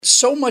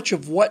so much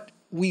of what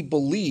we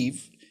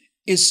believe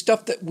is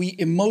stuff that we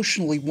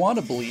emotionally want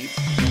to believe.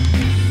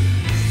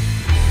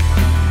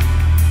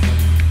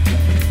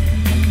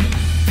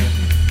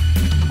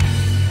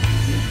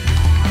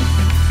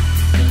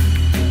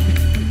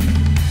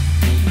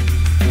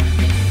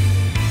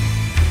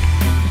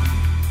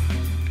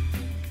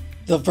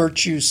 The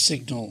Virtue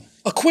Signal,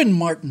 a Quinn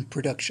Martin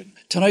production.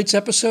 Tonight's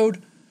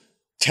episode,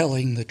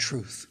 Telling the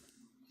Truth.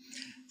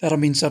 That'll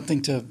mean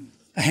something to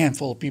a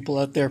handful of people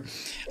out there.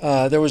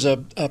 There was a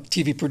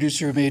TV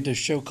producer who made a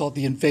show called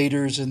The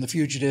Invaders and The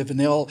Fugitive, and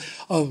they all,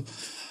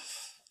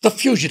 The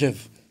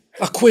Fugitive,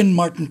 a Quinn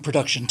Martin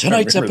production.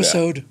 Tonight's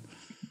episode,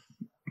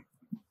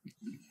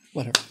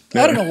 whatever.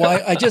 I don't know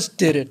why, I just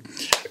did it.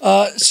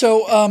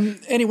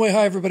 Anyway,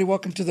 hi everybody,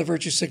 welcome to The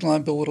Virtue Signal.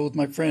 I'm Bill Whittle with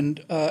my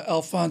friend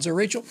Alfonso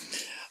Rachel.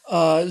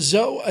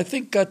 Zoe, I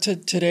think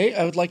today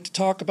I would like to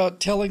talk about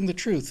telling the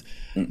truth.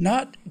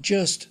 Not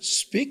just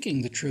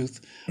speaking the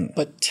truth,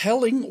 but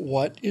telling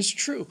what is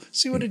true.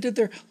 See what I did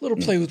there? A little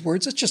play with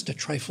words. It's just a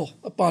trifle,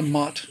 a bon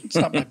mot. It's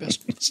not my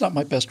best. It's not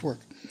my best work.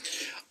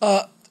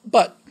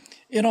 But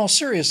in all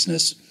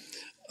seriousness,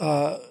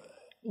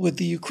 with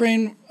the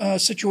Ukraine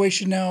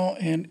situation now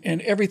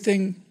and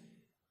everything,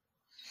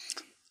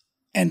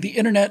 and the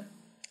internet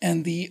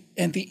and the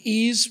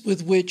ease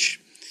with which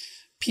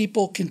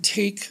people can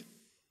take,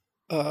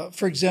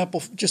 for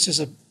example, just as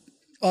a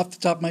off the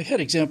top of my head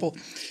example,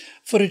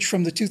 footage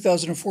from the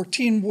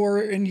 2014 war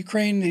in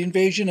Ukraine, the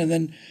invasion, and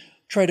then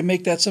try to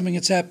make that something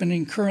that's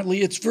happening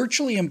currently. It's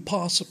virtually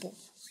impossible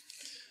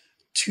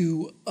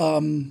to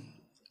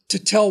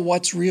tell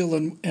what's real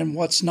and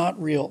what's not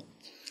real.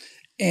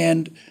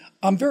 And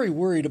I'm very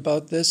worried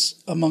about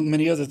this, among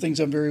many other things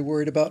I'm very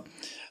worried about.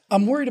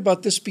 I'm worried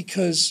about this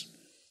because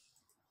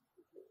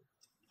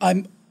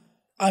I'm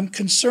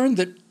concerned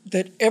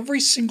that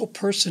every single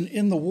person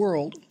in the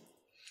world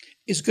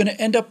is going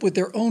to end up with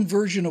their own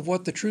version of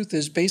what the truth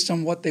is based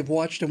on what they've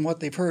watched and what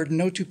they've heard.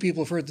 No two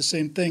people have heard the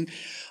same thing.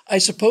 I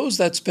suppose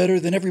that's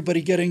better than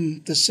everybody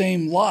getting the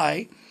same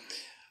lie.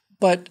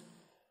 But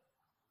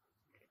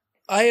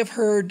I have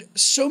heard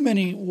so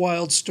many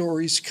wild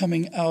stories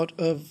coming out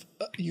of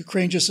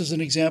Ukraine, just as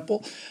an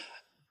example.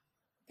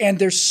 And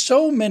there's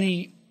so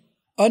many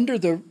under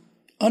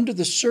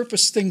the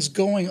surface things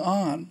going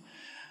on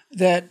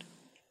that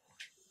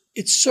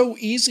it's so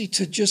easy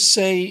to just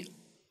say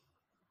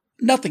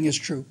nothing is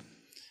true,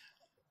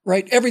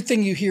 right?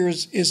 Everything you hear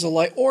is a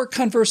lie. Or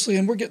conversely,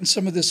 and we're getting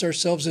some of this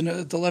ourselves, and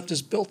the left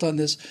is built on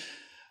this,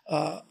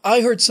 I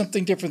heard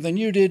something different than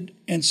you did,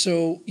 and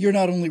so you're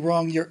not only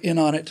wrong, you're in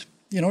on it.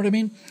 You know what I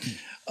mean?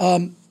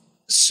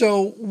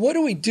 So what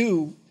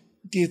do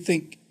you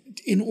think,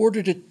 in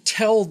order to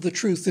tell the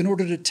truth, in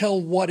order to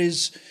tell what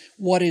is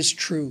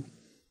true?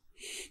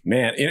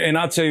 Man, and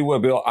I'll tell you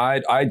what, Bill,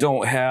 I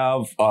don't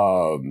have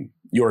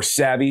your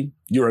savvy,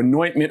 your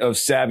anointment of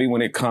savvy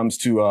when it comes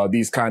to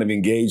these kind of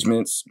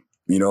engagements,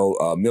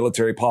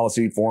 military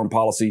policy, foreign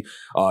policy,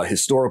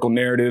 historical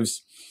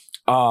narratives.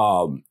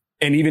 And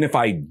even if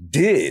I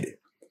did,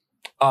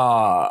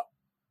 I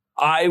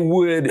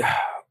would,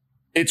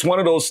 it's one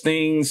of those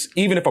things,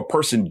 even if a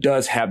person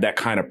does have that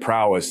kind of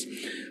prowess,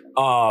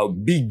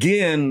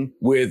 begin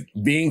with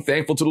being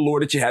thankful to the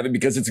Lord that you have it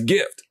because it's a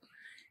gift.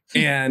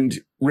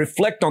 And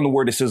reflect on the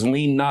word that says,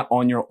 lean not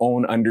on your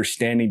own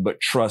understanding, but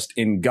trust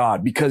in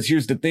God. Because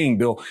here's the thing,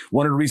 Bill,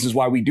 one of the reasons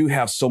why we do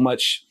have so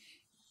much,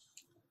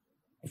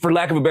 for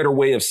lack of a better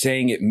way of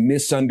saying it,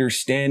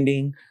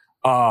 misunderstanding,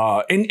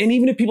 and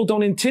even if people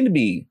don't intend to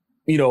be,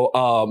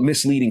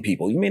 misleading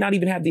people, you may not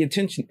even have the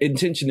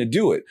intention to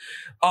do it.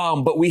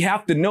 But we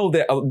have to know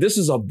that this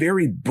is a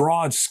very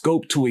broad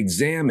scope to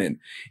examine.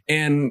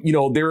 And,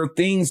 there are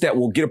things that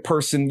will get a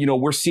person,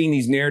 we're seeing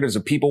these narratives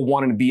of people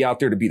wanting to be out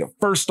there to be the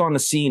first on the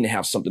scene, to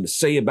have something to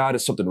say about it,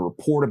 something to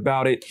report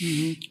about it.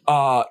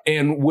 Mm-hmm.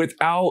 And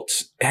without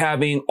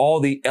having all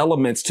the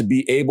elements to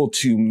be able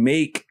to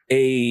make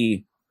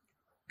a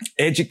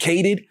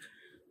educated,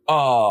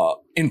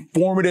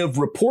 informative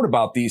report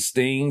about these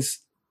things,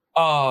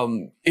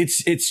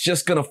 it's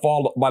just going to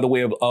fall by the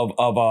way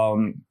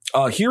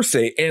of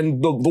hearsay.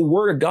 And the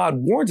word of God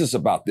warns us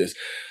about this.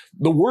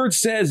 The word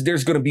says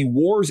there's going to be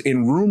wars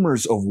and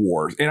rumors of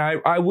wars. And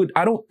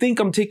I don't think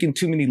I'm taking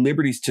too many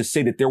liberties to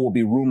say that there will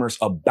be rumors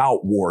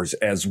about wars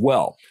as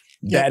well.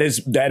 Yep.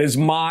 That is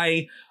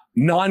my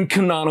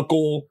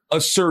non-canonical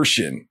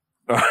assertion.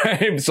 All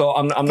right. So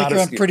I'm not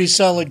you're on pretty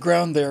solid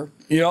ground there.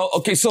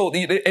 Okay. So,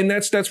 and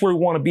that's where we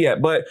want to be at.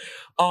 But,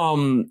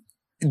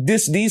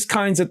 these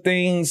kinds of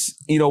things,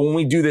 when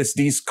we do this,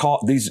 these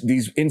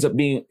end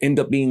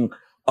up being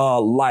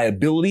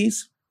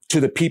liabilities to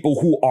the people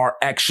who are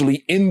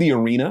actually in the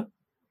arena.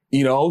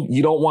 You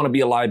don't want to be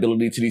a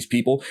liability to these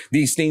people.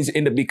 These things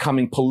end up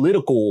becoming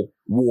political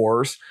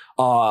wars.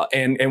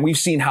 And we've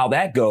seen how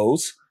that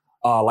goes.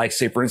 Like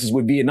say, for instance,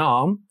 with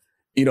Vietnam,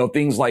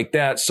 things like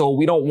that. So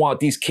we don't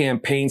want these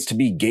campaigns to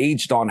be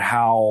gauged on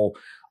how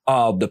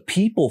the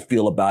people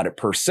feel about it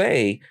per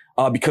se.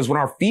 Because when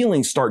our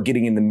feelings start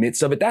getting in the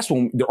midst of it, that's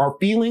when our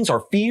feelings,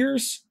 our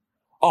fears,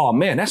 oh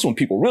man, that's when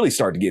people really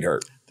start to get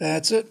hurt.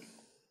 That's it.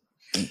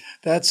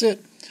 That's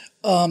it.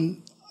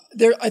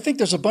 I think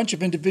there's a bunch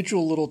of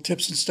individual little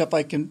tips and stuff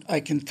I can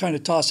kind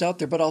of toss out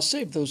there, but I'll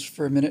save those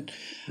for a minute.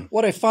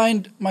 What I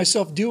find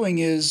myself doing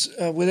is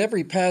with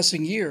every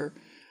passing year,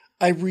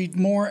 I read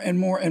more and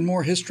more and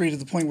more history to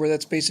the point where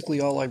that's basically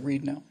all I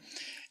read now.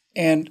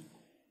 And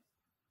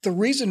the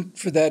reason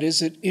for that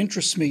is it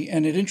interests me,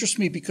 and it interests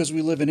me because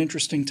we live in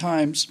interesting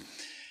times.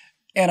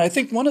 And I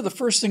think one of the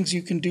first things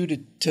you can do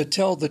to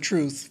tell the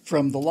truth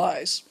from the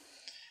lies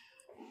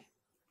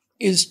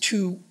is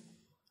to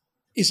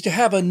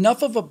have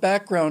enough of a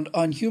background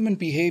on human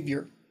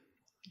behavior,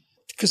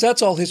 because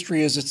that's all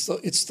history is.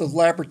 It's the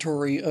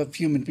laboratory of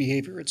human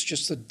behavior. It's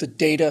just the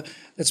data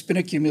that's been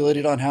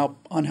accumulated on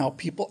how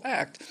people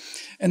act.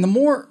 And the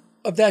more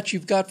of that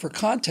you've got for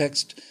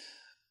context,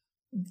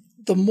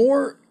 the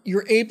more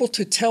you're able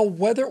to tell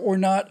whether or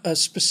not a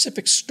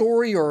specific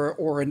story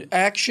or an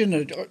action,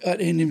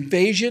 an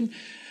invasion,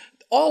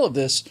 all of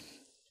this,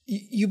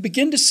 you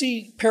begin to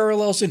see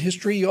parallels in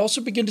history. You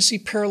also begin to see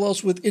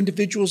parallels with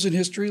individuals in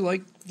history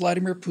like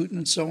Vladimir Putin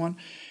and so on.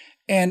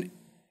 And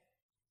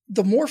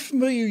the more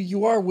familiar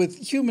you are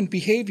with human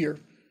behavior,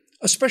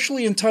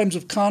 especially in times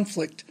of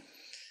conflict,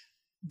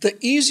 the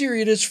easier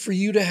it is for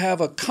you to have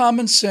a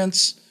common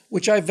sense,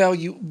 which I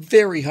value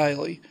very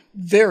highly,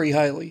 very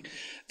highly.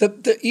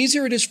 The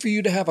easier it is for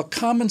you to have a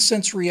common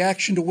sense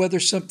reaction to whether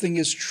something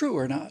is true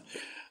or not.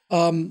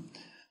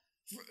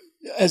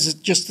 As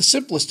just the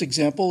simplest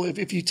example,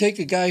 if you take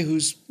a guy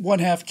who's one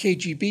half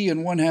KGB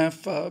and one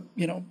half,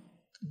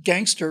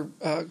 gangster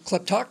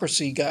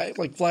kleptocracy guy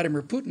like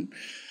Vladimir Putin,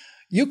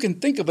 you can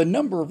think of a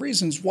number of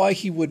reasons why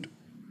he would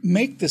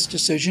make this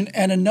decision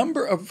and a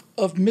number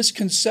of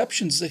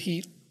misconceptions that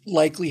he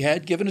likely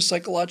had, given his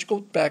psychological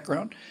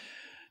background,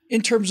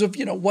 in terms of,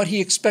 what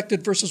he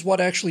expected versus what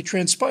actually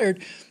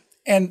transpired.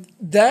 And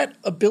that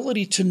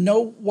ability to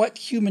know what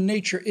human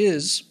nature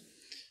is,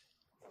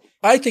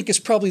 I think, is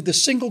probably the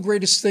single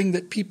greatest thing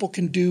that people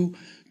can do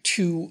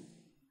to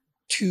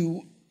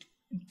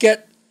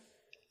get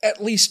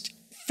at least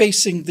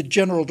facing the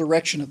general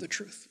direction of the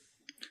truth.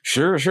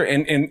 Sure.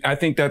 And I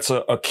think that's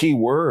a key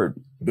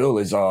word, Bill,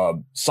 is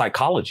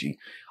psychology.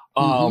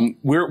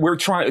 We're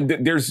trying,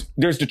 there's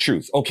the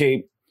truth.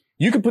 Okay.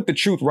 You can put the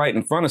truth right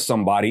in front of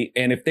somebody,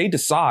 and if they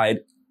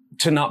decide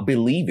to not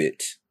believe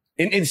it,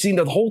 and see,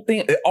 the whole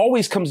thing, it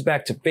always comes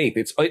back to faith.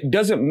 It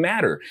doesn't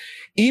matter.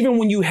 Even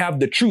when you have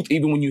the truth,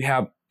 even when you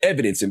have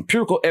evidence,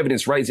 empirical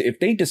evidence, right? If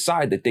they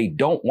decide that they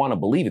don't want to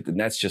believe it, then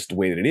that's just the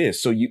way that it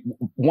is. So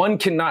one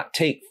cannot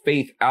take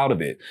faith out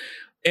of it.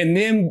 And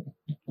then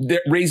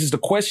that raises the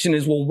question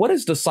is, well, what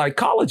is the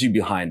psychology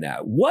behind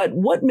that?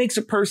 What makes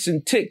a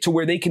person tick to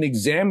where they can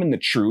examine the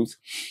truth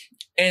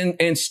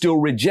and still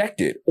reject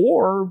it?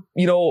 Or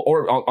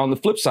on the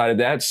flip side of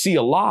that, see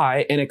a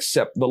lie and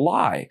accept the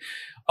lie.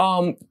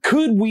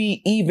 Could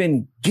we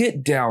even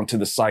get down to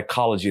the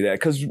psychology of that?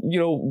 Because,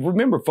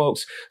 remember,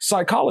 folks,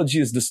 psychology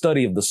is the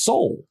study of the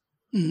soul.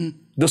 Mm-hmm.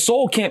 The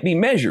soul can't be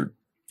measured.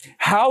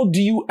 How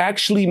do you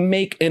actually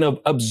make an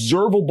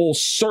observable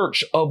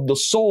search of the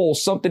soul,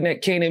 something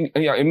that can't,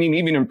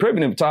 even in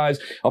primitive times,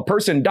 a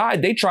person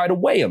died, they try to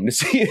weigh him to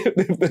see if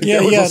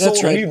there was a soul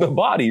to leave the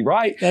body,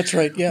 right? That's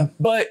right, yeah.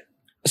 But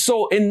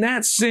so in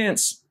that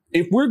sense,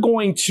 if we're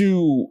going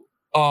to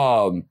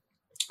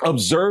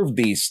observe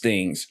these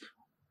things,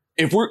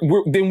 if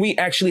then we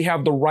actually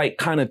have the right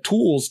kind of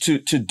tools to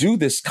do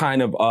this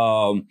kind of,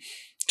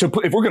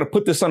 if we're going to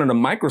put this under the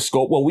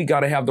microscope, well, we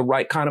got to have the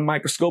right kind of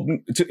microscope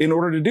in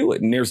order to do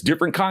it. And there's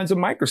different kinds of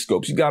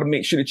microscopes. You got to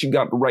make sure that you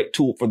got the right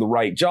tool for the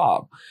right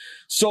job.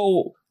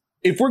 So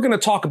if we're going to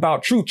talk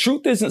about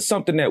truth isn't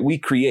something that we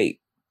create.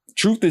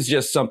 Truth is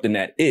just something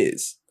that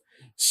is.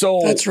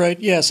 So that's right.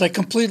 Yes, I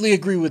completely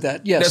agree with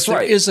that. Yes, that's right.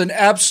 There is an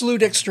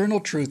absolute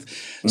external truth.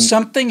 Mm-hmm.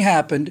 Something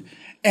happened.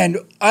 And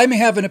I may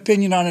have an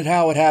opinion on it,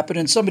 how it happened,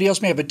 and somebody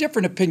else may have a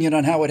different opinion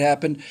on how it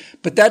happened,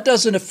 but that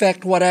doesn't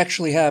affect what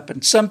actually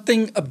happened.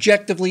 Something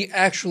objectively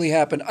actually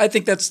happened. I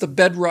think that's the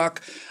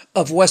bedrock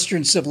of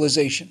Western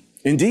civilization.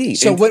 Indeed.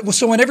 So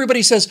when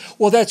everybody says,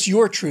 well, that's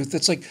your truth,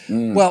 it's like,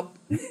 well,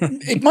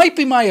 it might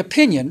be my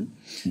opinion,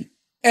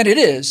 and it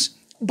is,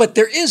 but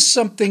there is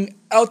something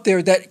out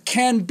there that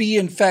can be,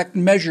 in fact,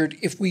 measured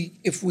if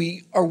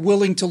we are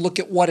willing to look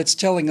at what it's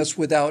telling us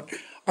without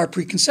our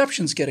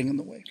preconceptions getting in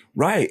the way.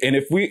 Right. And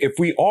if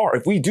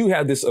we do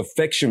have this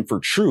affection for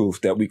truth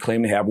that we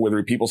claim to have,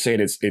 whether people say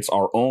it's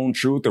our own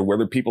truth or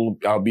whether people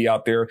be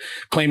out there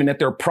claiming that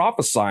they're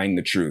prophesying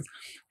the truth.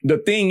 The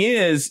thing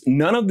is,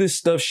 none of this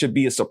stuff should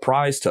be a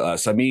surprise to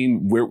us. I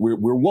mean, we're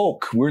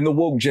woke. We're in the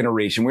woke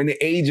generation. We're in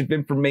the age of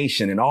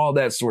information and all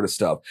that sort of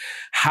stuff.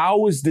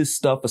 How is this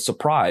stuff a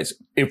surprise?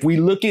 If we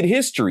look at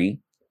history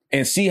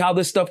and see how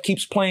this stuff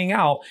keeps playing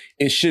out,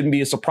 it shouldn't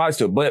be a surprise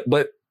to it.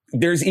 But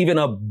there's even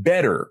a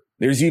better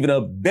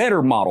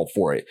model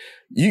for it.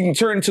 You can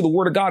turn into the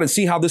Word of God and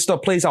see how this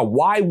stuff plays out.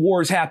 Why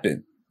wars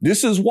happen.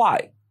 This is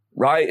why,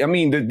 right? I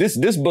mean,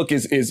 this book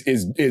is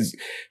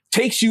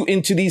takes you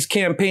into these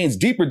campaigns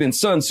deeper than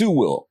Sun Tzu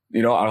will.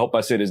 You know, I hope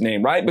I said his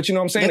name right, but you know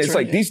what I'm saying? That's It's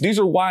right, like these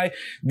are why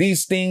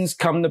these things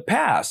come to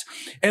pass.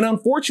 And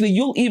unfortunately,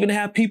 you'll even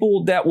have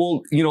people that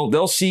will, you know,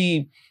 they'll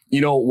see,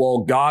 you know,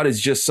 well, God is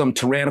just some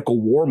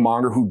tyrannical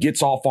warmonger who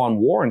gets off on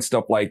war and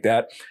stuff like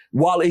that,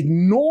 while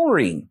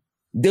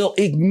they'll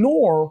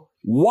ignore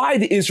why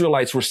the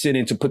Israelites were sent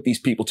in to put these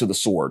people to the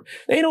sword.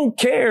 They don't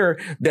care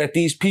that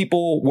these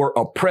people were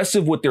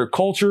oppressive with their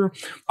culture.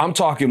 I'm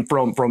talking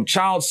from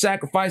child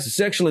sacrifice to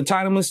sexual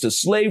entitlements to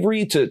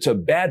slavery to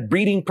bad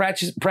breeding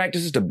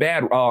practices to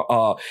bad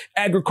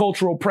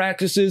agricultural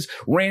practices,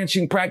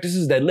 ranching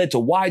practices that led to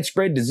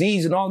widespread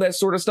disease and all that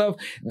sort of stuff.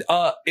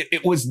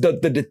 It was the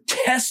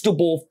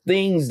detestable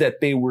things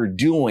that they were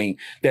doing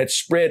that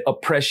spread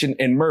oppression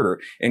and murder.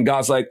 And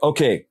God's like,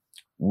 okay,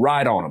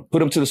 ride on them, put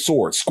them to the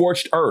sword,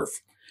 scorched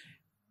earth.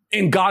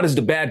 And God is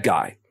the bad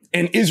guy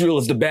and Israel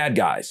is the bad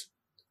guys.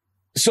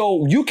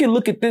 So you can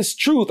look at this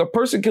truth. A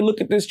person can look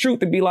at this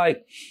truth and be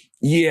like,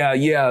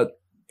 yeah.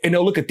 And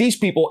they'll look at these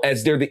people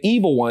as they're the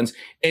evil ones.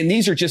 And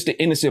these are just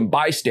the innocent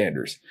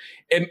bystanders.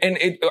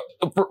 And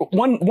for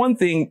one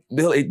thing,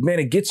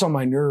 it gets on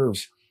my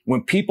nerves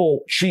when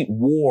people treat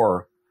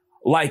war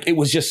like it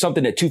was just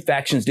something that two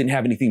factions didn't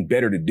have anything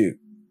better to do.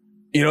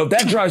 You know,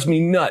 that drives me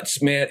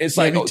nuts, man. It's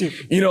like,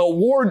 you know,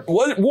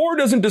 war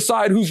doesn't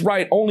decide who's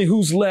right, only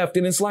who's left.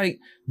 And it's like,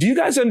 do you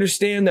guys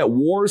understand that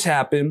wars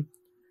happen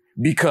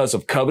because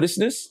of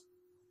covetousness,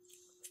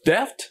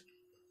 theft,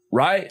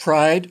 right?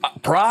 Pride,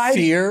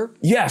 fear.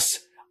 Yes.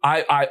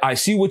 I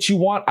see what you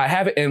want. I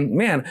have it. And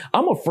man,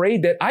 I'm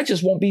afraid that I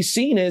just won't be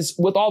seen as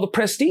with all the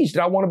prestige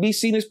that I want to be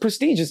seen as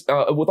prestigious,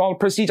 with all the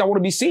prestige I want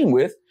to be seen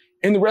with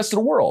in the rest of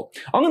the world.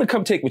 I'm going to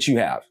come take what you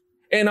have.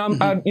 And I'm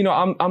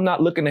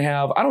not looking to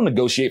I don't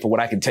negotiate for what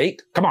I can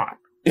take. Come on.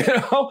 You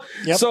know?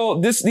 Yep. So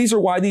these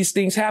are why these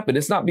things happen.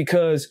 It's not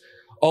because,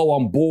 oh,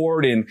 I'm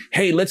bored and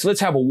hey, let's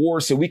have a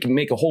war so we can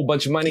make a whole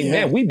bunch of money. Yeah.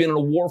 Man, we've been in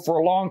a war for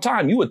a long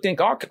time. You would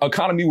think our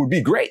economy would be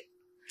great.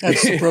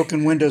 That's the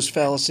broken windows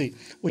fallacy,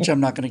 which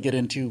I'm not going to get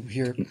into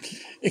here,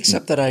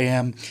 except that I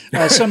am.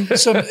 Some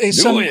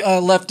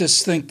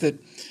leftists think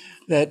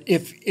that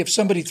if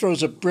somebody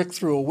throws a brick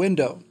through a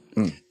window,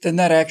 then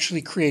that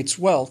actually creates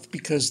wealth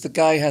because the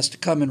guy has to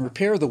come and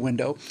repair the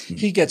window.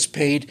 He gets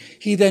paid.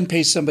 He then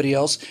pays somebody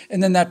else.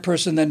 And then that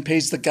person then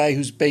pays the guy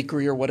whose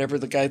bakery or whatever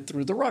the guy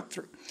threw the rock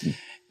through.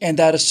 And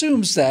that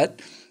assumes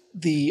that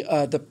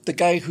the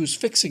guy who's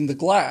fixing the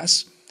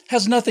glass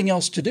has nothing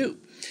else to do.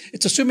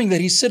 It's assuming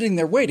that he's sitting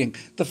there waiting.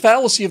 The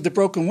fallacy of the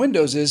broken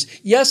windows is,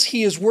 yes,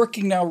 he is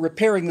working now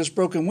repairing this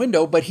broken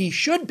window, but he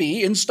should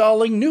be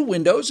installing new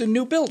windows in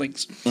new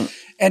buildings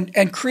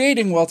and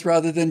creating wealth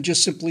rather than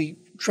just simply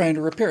trying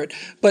to repair it.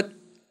 But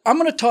I'm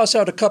going to toss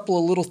out a couple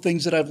of little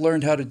things that I've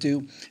learned how to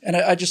do, and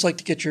I just like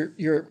to get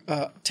your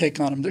take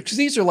on them, because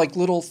these are like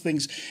little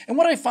things. And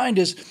what I find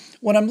is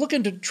when I'm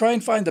looking to try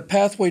and find the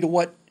pathway to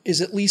what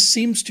is at least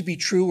seems to be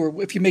true,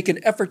 or if you make an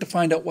effort to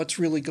find out what's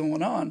really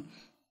going on,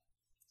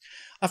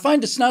 I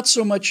find it's not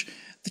so much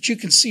that you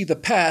can see the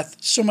path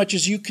so much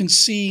as you can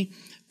see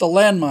the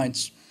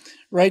landmines,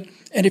 right?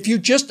 And if you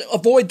just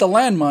avoid the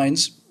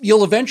landmines,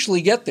 you'll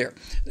eventually get there.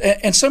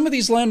 And some of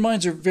these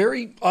landmines are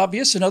very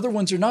obvious and other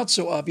ones are not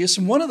so obvious.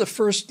 And one of the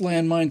first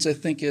landmines, I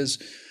think, is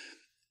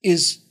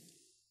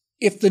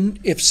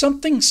if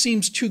something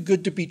seems too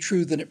good to be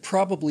true, then it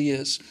probably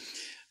is.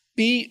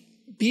 Be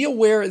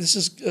aware, this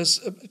is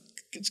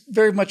it's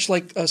very much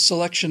like a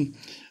selection,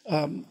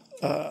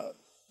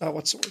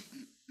 what's the word?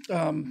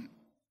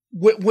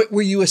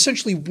 Where you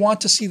essentially want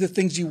to see the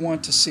things you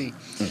want to see.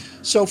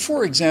 So,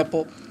 for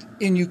example,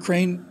 in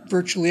Ukraine,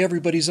 virtually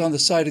everybody's on the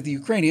side of the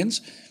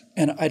Ukrainians,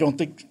 and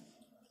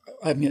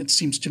it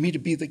seems to me to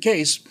be the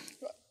case,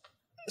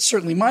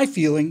 certainly my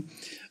feeling,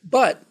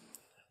 but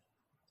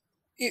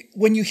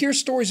when you hear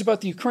stories about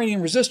the Ukrainian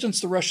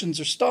resistance, the Russians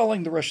are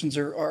stalling, the Russians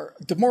are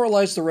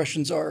demoralized, the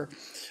Russians are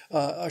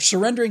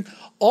surrendering,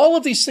 all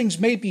of these things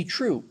may be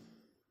true,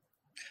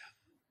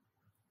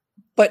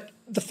 but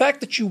the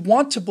fact that you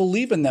want to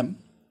believe in them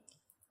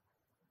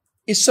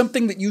is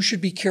something that you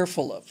should be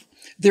careful of.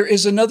 There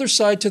is another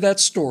side to that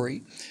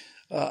story.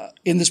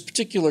 In this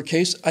particular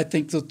case, I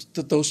think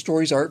that those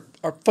stories are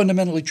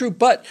fundamentally true.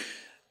 But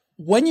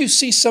when you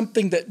see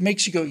something that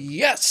makes you go,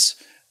 yes,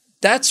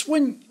 that's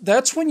when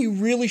you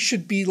really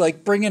should be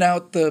like bringing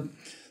out the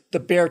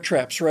bear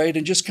traps, right?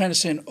 And just kind of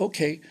saying,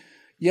 okay,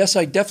 yes,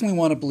 I definitely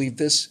want to believe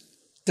this.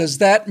 Does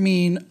that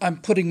mean I'm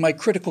putting my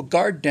critical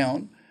guard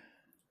down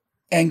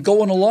and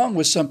going along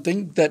with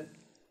something that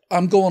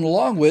I'm going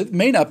along with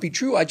may not be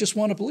true? I just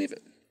want to believe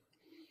it.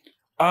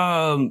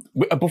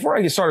 Before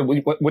I get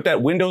started with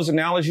that Windows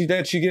analogy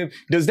that you give,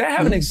 does that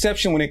have an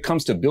exception when it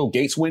comes to Bill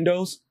Gates'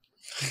 Windows?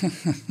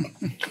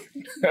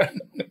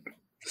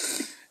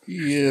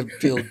 Yeah,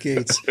 Bill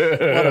Gates.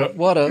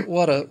 What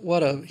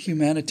a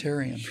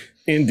humanitarian.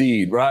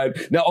 Indeed, right?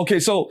 Now,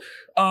 okay, so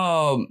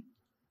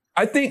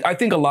I think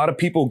a lot of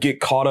people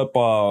get caught up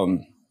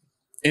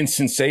in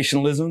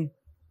sensationalism,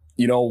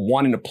 you know,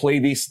 wanting to play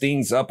these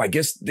things up. I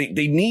guess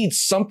they need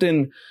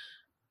something.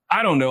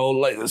 I don't know,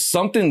 like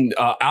something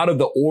out of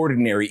the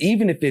ordinary,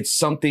 even if it's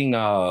something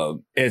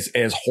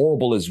as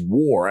horrible as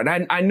war.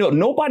 And I know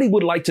nobody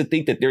would like to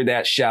think that they're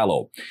that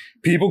shallow.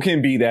 People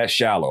can be that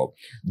shallow,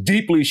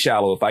 deeply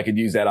shallow, if I could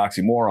use that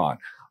oxymoron.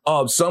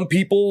 Some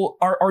people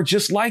are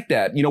just like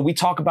that. You know, we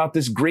talk about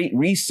this great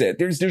reset.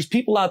 There's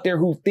people out there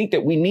who think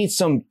that we need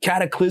some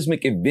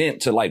cataclysmic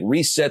event to like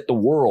reset the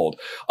world,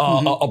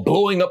 a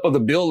blowing up of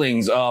the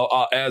buildings,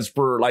 as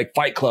per like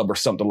Fight Club or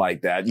something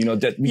like that. You know,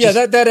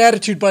 that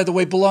attitude, by the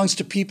way, belongs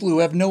to people who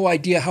have no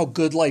idea how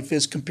good life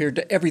is compared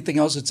to everything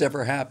else that's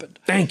ever happened.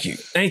 Thank you.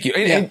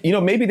 And, you know,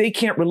 maybe they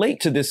can't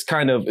relate to this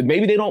kind of,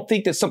 maybe they don't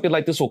think that something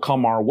like this will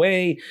come our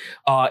way.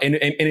 And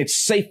it's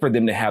safe for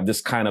them to have this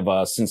kind of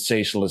a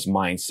sensationalist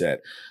mindset.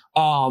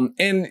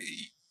 And,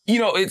 you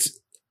know,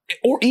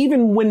 or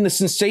even when the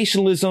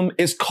sensationalism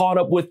is caught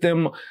up with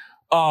them,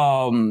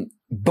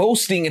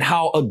 boasting in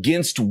how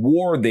against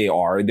war they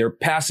are, their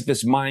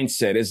pacifist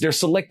mindset is they're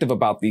selective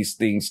about these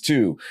things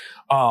too.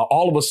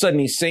 All of a sudden,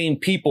 these same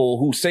people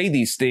who say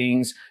these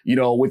things, you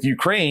know, with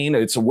Ukraine,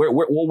 it's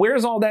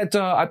where's all that?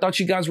 I thought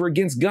you guys were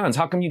against guns.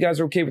 How come you guys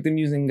are okay with them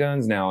using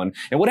guns now? And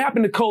what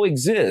happened to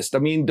coexist? I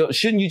mean,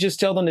 shouldn't you just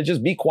tell them to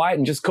just be quiet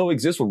and just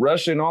coexist with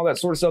Russia and all that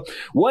sort of stuff?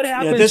 What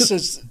happened? I'm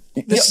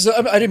sorry,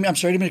 I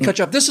didn't mean to cut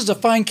you off. This is a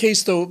fine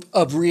case, though,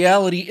 of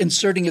reality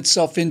inserting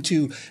itself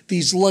into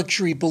these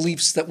luxury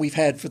beliefs that we've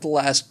had for the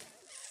last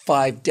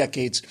 5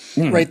 decades,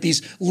 right?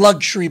 These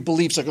luxury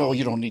beliefs like, oh,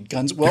 you don't need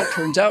guns. Well, it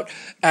turns out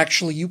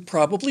actually you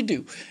probably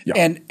do.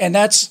 Yeah. And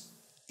that's,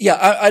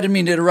 I didn't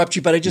mean to interrupt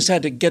you, but I just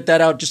had to get that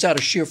out just out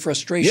of sheer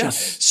frustration.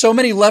 Yes. So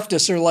many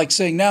leftists are like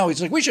saying now,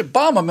 he's like, we should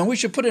bomb them and we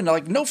should put in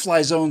like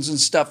no-fly zones and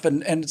stuff.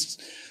 And it's,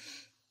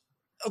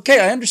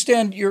 okay, I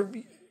understand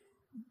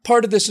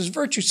part of this is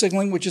virtue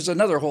signaling, which is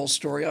another whole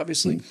story,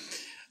 obviously.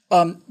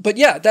 But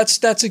yeah,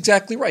 that's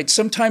exactly right.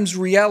 Sometimes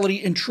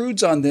reality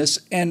intrudes on this,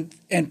 and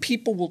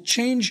people will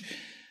change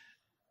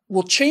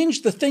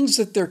the things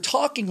that they're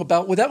talking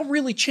about without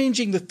really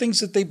changing the things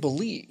that they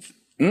believe.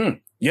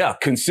 Yeah,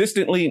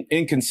 consistently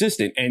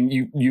inconsistent, and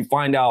you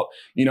find out,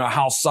 you know,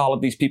 how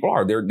solid these people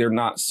are. They're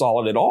not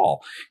solid at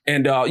all,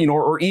 and you know,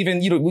 or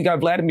even, you know, we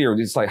got Vladimir.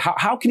 It's like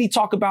how can he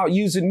talk about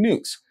using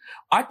nukes?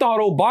 I thought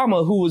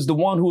Obama, who was the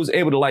one who was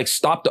able to like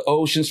stop the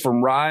oceans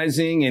from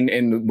rising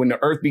and when the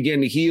earth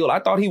began to heal,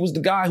 I thought he was the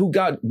guy who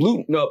got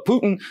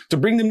Putin to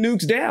bring them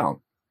nukes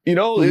down. You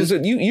know, he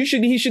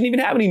shouldn't even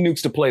have any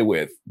nukes to play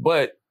with,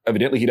 but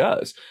evidently he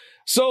does.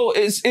 So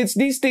it's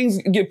these things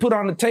get put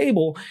on the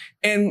table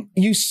and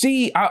you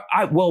see,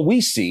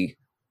 we see,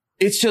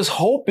 it's just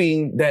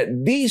hoping that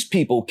these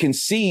people can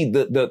see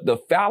the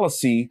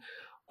fallacy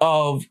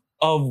of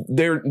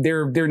their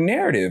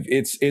narrative.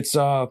 It's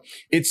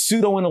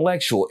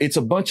pseudo-intellectual. It's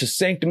a bunch of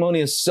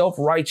sanctimonious,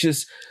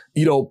 self-righteous,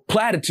 you know,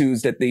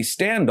 platitudes that they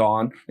stand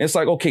on. And it's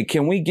like, okay,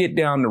 can we get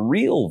down to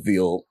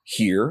realville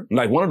here?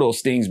 Like one of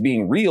those things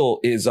being real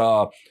is,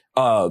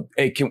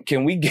 hey,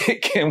 can we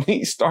get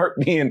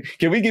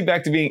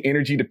back to being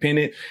energy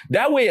dependent?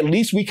 That way, at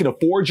least we can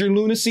afford your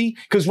lunacy.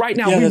 Cause right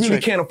now, we really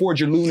can't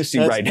afford your lunacy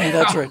right now.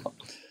 That's right.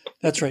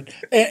 That's right.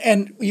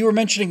 And you were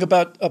mentioning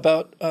about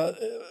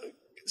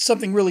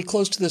something really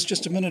close to this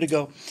just a minute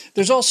ago.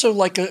 There's also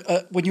like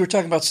when you were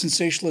talking about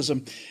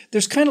sensationalism,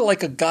 there's kind of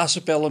like a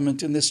gossip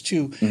element in this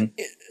too.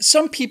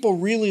 Some people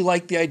really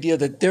like the idea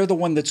that they're the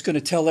one that's going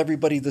to tell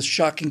everybody this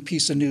shocking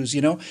piece of news.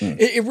 You know,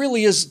 it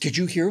really is. Did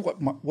you hear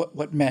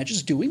what Madge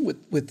is doing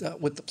with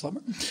the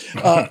plumber?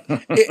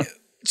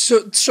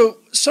 So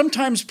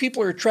sometimes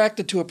people are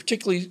attracted to a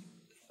particularly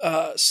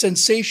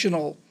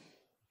sensational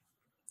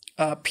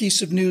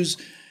piece of news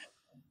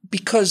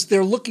because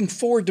they're looking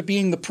forward to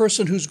being the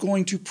person who's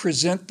going to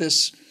present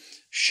this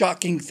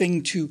shocking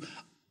thing to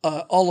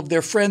all of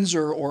their friends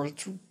or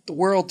through the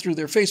world through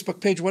their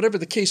Facebook page, whatever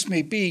the case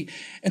may be.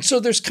 And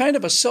so there's kind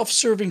of a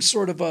self-serving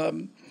sort of,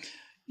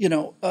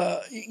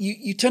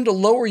 you tend to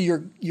lower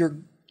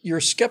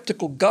your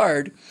skeptical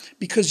guard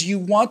because you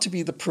want to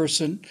be the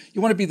person,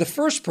 you want to be the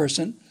first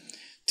person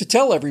to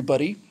tell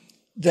everybody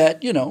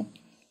that, you know,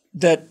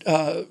 that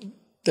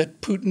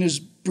Putin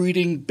is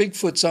breeding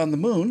Bigfoots on the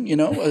moon, you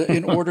know,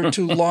 in order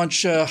to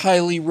launch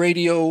highly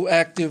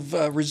radioactive,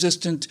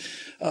 resistant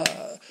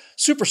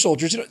super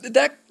soldiers. You know,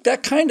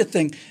 that kind of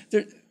thing.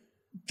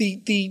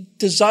 The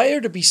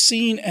desire to be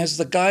seen as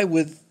the guy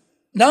with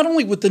not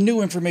only with the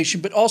new information,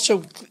 but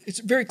also it's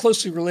very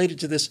closely related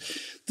to this.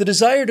 The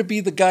desire to be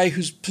the guy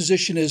whose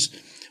position is,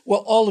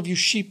 well, all of you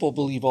sheep will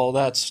believe all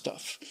that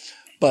stuff,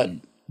 but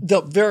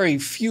the very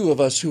few of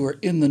us who are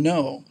in the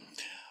know,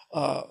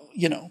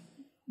 you know.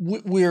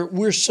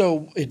 We're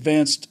so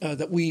advanced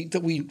that we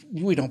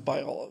don't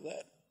buy all of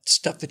that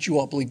stuff that you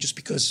all believe just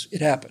because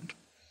it happened.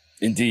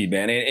 Indeed,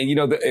 man, and you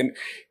know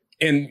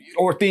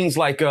or things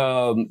like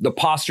the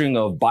posturing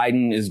of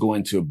Biden is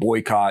going to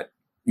boycott,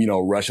 you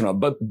know, Russia,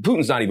 but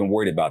Putin's not even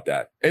worried about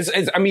that.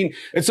 I mean,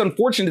 it's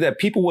unfortunate that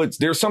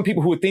there's some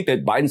people who would think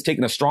that Biden's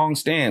taking a strong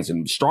stance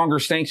and stronger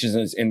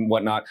sanctions and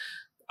whatnot.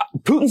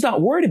 Putin's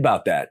not worried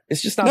about that.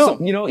 It's just not No.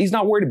 something, he's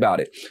not worried about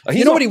it.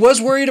 You know what he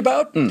was worried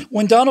about?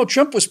 When Donald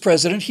Trump was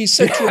president, he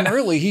said to him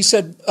early, he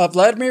said,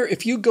 Vladimir,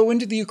 if you go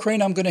into the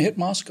Ukraine, I'm going to hit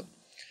Moscow.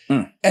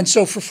 And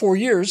so for 4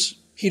 years,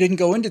 he didn't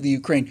go into the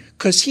Ukraine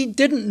because he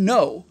didn't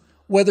know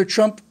whether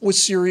Trump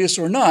was serious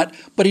or not,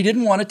 but he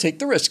didn't want to take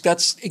the risk.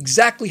 That's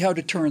exactly how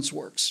deterrence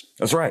works.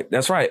 That's right.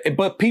 That's right.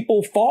 But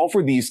people fall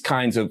for these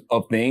kinds of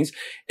things.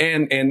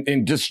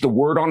 And just the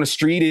word on the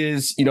street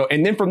is,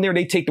 and then from there,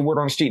 they take the word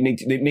on the street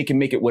and they can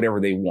make it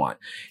whatever they want.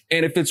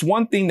 And if it's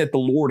one thing that the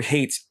Lord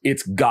hates,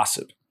 it's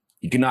gossip.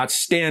 He cannot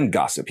stand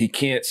gossip. He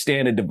can't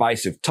stand a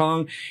divisive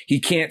tongue.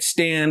 He can't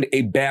stand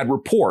a bad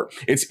report.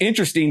 It's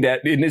interesting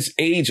that in this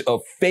age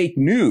of fake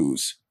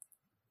news,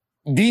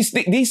 these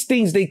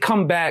things, they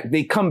come back and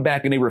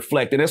they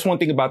reflect. And that's one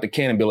thing about the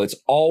Canon Bill. It's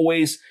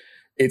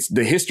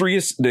the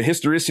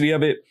historicity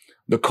of it,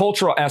 the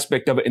cultural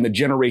aspect of it, and the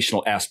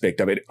generational aspect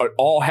of it. It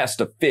all has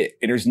to fit.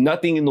 And there's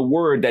nothing in the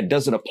word that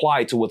doesn't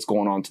apply to what's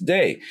going on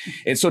today.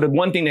 And so the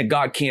one thing that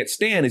God can't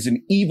stand is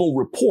an evil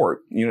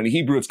report. In the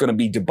Hebrew, it's going to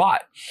be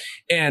debat.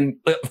 And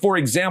for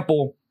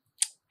example,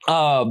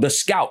 the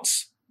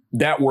scouts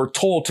that were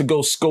told to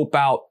go scope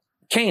out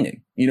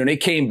Canaan. They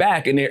came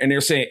back and they're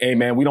saying, hey,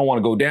 man, we don't want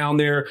to go down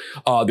there.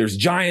 There's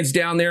giants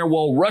down there.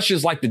 Well,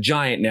 Russia's like the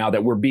giant now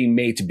that we're being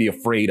made to be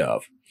afraid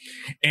of.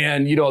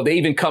 And, they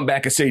even come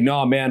back and say,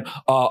 no, man,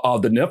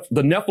 the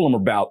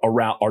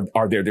Nephilim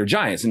are there. They're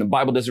giants. And the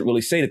Bible doesn't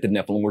really say that the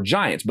Nephilim were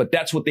giants, but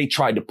that's what they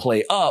tried to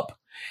play up.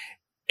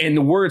 And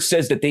the word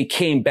says that they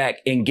came back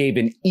and gave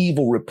an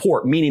evil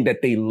report, meaning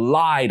that they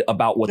lied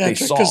about what they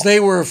saw. Because they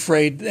were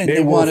afraid and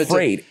they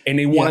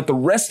wanted the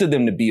rest of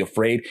them to be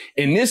afraid.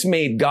 And this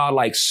made God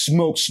like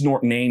smoke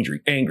snorting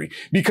angry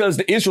because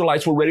the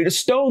Israelites were ready to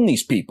stone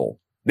these people.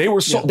 They were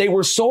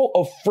so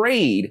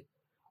afraid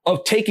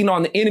of taking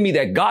on the enemy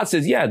that God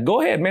says, yeah,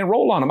 go ahead, man,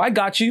 roll on them. I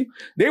got you.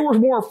 They were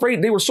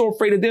so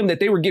afraid of them that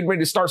they were getting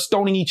ready to start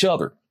stoning each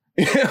other.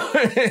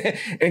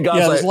 And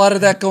God's there's a lot of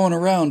that going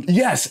around.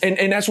 Yes.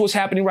 And that's what's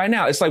happening right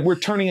now. It's like we're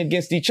turning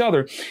against each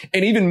other.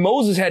 And even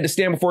Moses had to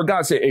stand before God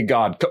and say, hey,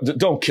 God,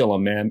 don't kill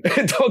him, man.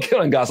 Don't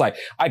kill him. God's like,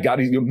 I got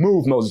it.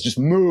 Move, Moses, just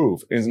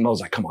move. And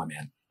Moses like, come on,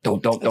 man.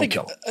 Don't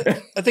kill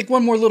him. I think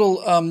one more little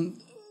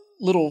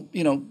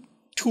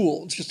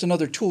tool, it's just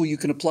another tool you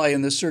can apply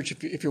in this search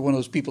if you're one of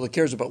those people that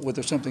cares about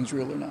whether something's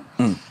real or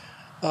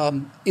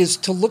not, is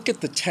to look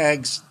at the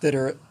tags that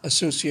are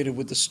associated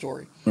with the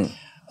story.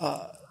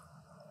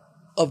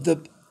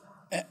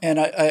 And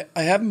I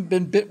haven't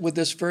been bit with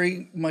this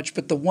very much,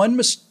 but the one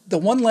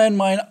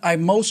landmine I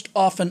most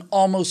often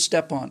almost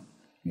step on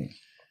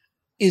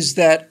is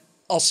that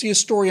I'll see a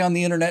story on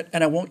the internet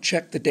and I won't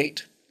check the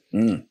date.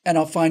 And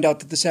I'll find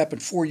out that this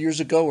happened 4 years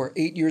ago or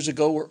 8 years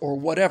ago or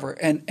whatever.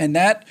 And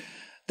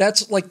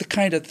that's like the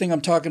kind of thing I'm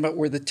talking about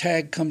where the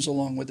tag comes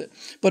along with it.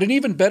 But an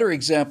even better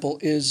example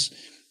is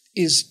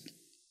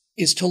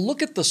to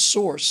look at the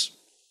source.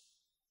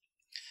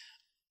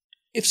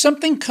 If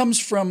something comes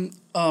from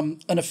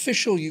an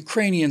official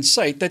Ukrainian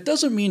site, that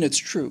doesn't mean it's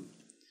true.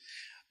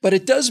 But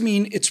it does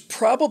mean it's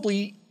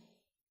probably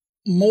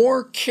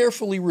more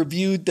carefully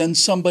reviewed than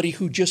somebody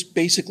who just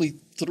basically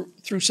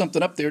threw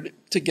something up there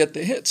to get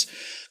the hits.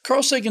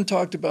 Carl Sagan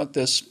talked about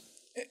this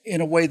in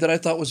a way that I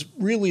thought was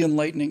really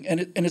enlightening,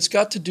 and it's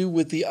got to do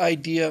with the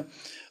idea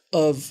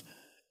of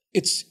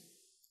it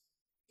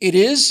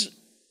is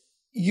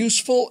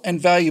useful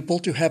and valuable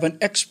to have an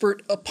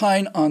expert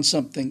opine on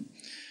something.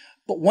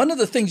 But one of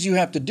the things you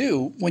have to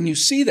do when you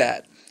see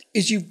that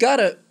is you've got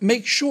to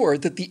make sure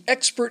that the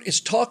expert is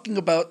talking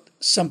about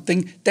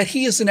something that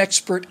he is an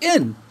expert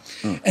in.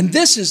 And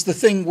this is the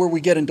thing where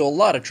we get into a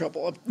lot of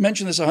trouble. I've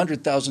mentioned this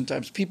 100,000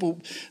 times.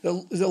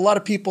 A lot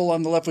of people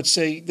on the left would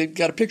say they've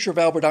got a picture of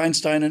Albert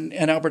Einstein, and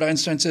Albert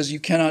Einstein says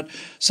you cannot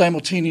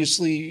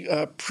simultaneously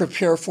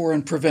prepare for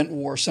and prevent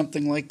war,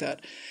 something like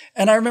that.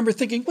 And I remember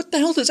thinking, what the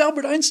hell does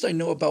Albert Einstein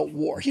know about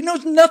war? He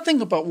knows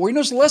nothing about war. He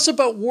knows less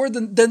about war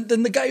than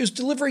the guy who's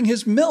delivering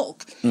his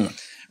milk.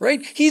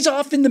 Right? He's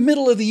off in the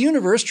middle of the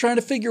universe trying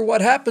to figure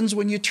what happens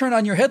when you turn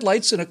on your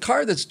headlights in a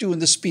car that's doing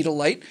the speed of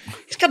light.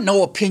 He's got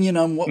no opinion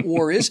on what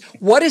war is.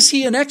 What is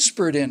he an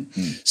expert in?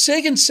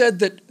 Sagan said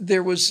that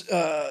there was,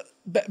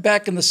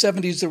 back in the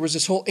 70s, there was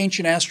this whole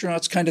ancient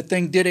astronauts kind of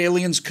thing. Did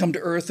aliens come to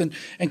Earth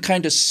and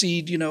kind of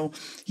seed,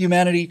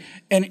 humanity?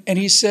 And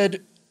he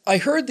said, I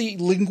heard the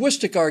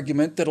linguistic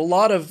argument that a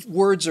lot of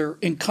words are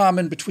in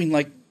common between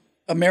like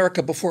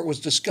America before it was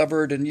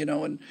discovered and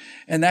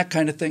that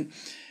kind of thing.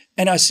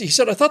 And he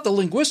said, I thought the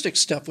linguistic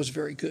stuff was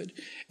very good.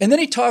 And then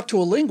he talked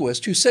to a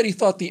linguist who said he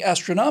thought the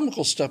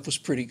astronomical stuff was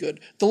pretty good.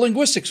 The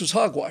linguistics was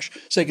hogwash.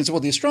 Sagan said, well,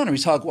 the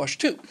astronomy's hogwash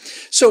too.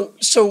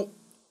 So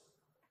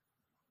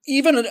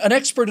even an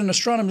expert in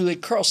astronomy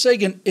like Carl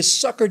Sagan is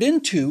suckered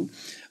into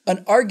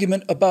an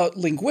argument about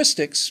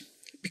linguistics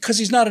because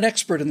he's not an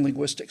expert in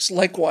linguistics.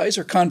 Likewise,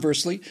 or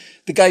conversely,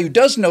 the guy who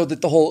does know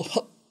that the whole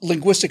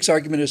linguistics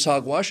argument is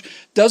hogwash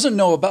doesn't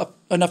know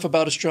enough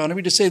about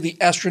astronomy to say the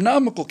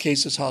astronomical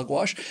case is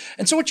hogwash.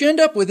 And so what you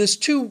end up with is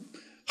two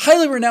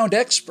highly renowned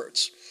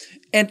experts.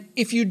 And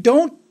if you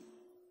don't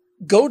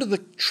go to the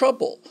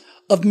trouble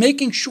of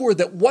making sure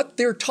that what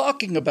they're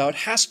talking about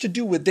has to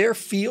do with their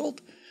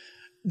field,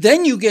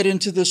 then you get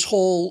into this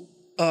whole,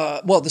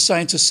 the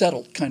science is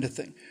settled kind of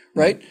thing,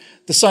 right?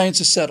 Mm-hmm. The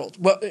science is settled.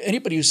 Well,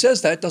 anybody who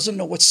says that doesn't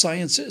know what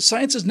science is.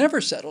 Science is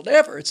never settled,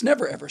 ever. It's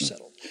never, ever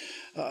settled.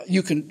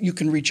 You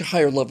can reach a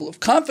higher level of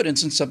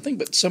confidence in something,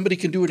 but somebody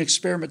can do an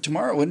experiment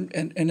tomorrow and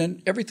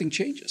then everything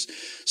changes.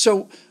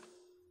 So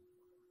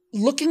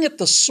looking at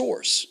the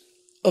source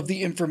of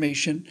the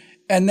information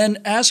and then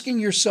asking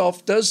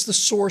yourself, does the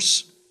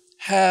source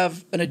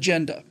have an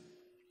agenda?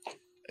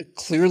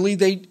 Clearly,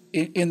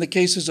 in the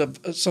cases of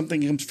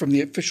something comes from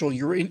the official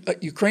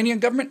Ukrainian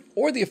government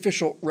or the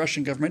official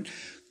Russian government,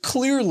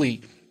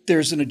 clearly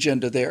there's an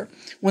agenda there.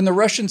 When the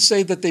Russians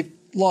say that they've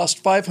lost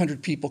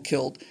 500 people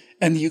killed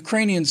and the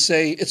Ukrainians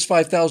say it's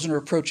 5,000 or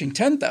approaching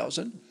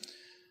 10,000,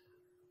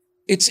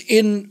 it's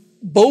in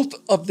both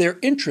of their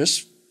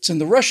interests. It's in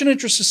the Russian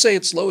interest to say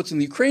it's low. It's in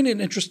the Ukrainian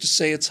interest to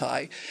say it's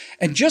high.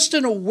 And just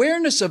an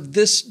awareness of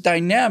this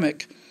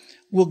dynamic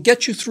will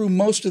get you through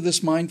most of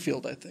this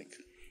minefield, I think.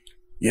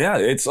 Yeah,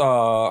 it's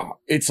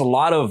a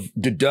lot of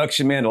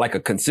deduction, man, like a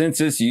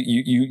consensus.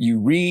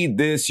 You read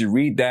this, you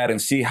read that,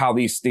 and see how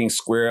these things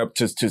square up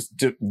to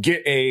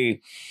get a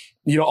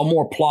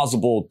more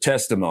plausible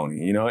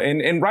testimony,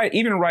 and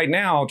even right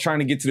now, trying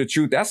to get to the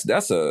truth,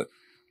 that's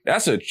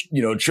a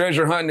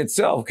treasure hunt in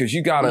itself, because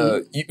you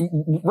gotta,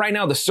 right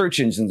now the search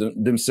engines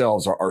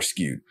themselves are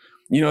skewed.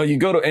 You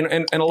go to,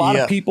 and a lot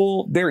of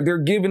people, they're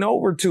giving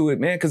over to it,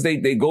 man, because they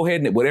go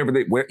ahead and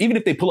even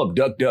if they pull up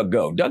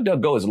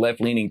DuckDuckGo is left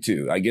leaning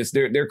too. I guess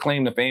their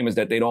claim to fame is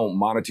that they don't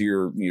monitor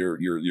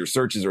your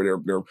searches,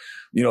 or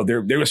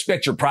they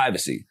respect your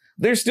privacy.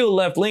 They're still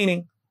left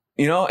leaning,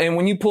 and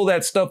when you pull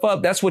that stuff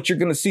up, that's what you're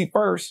going to see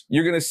first.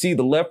 You're going to see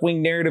the left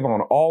wing narrative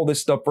on all this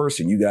stuff first,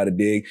 and you got to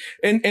dig.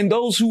 And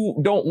those who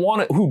don't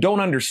want it, who don't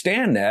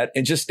understand that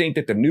and just think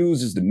that the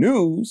news is the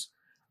news,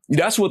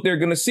 that's what they're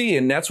going to see,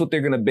 and that's what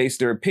they're going to base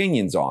their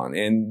opinions on.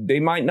 And they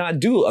might not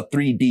do a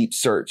 3 deep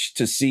search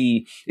to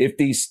see if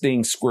these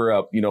things square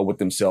up, with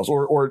themselves,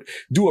 or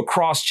do a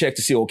cross check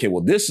to see, okay,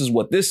 well, this is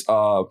what this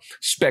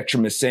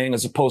spectrum is saying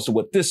as opposed to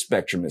what this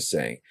spectrum is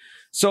saying.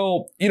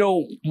 So,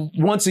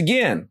 once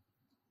again,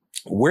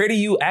 where do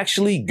you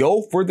actually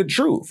go for the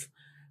truth?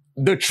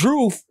 The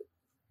truth,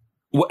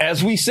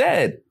 as we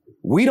said,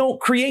 we don't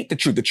create the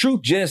truth. The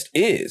truth just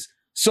is.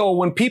 So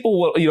when people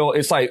will,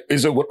 it's like,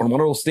 is it one of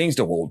those things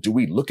that, well, do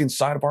we look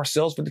inside of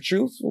ourselves for the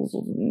truth?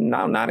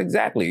 No, not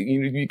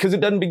exactly, because it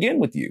doesn't begin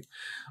with you.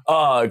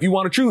 If you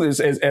want the truth,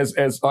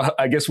 as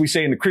I guess we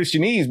say in the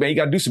Christianese, man, you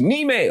got to do some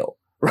email,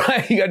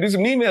 right? You got to do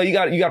some email. You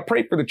got to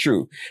pray for the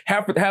truth.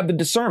 Have the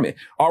discernment.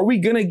 Are we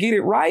going to get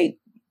it right?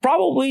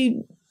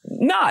 Probably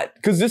not,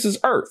 because this is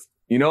earth.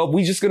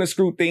 We just going to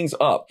screw things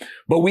up,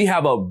 but we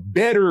have a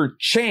better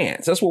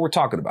chance. That's what we're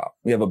talking about.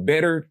 We have a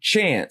better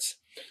chance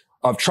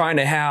of trying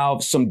to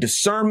have some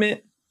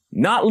discernment,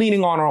 not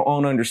leaning on our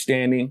own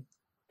understanding,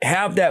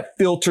 have that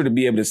filter to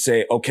be able to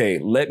say, okay,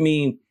 let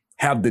me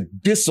have the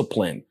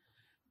discipline,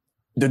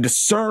 the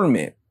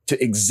discernment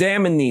to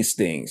examine these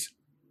things,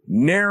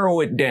 narrow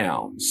it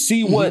down,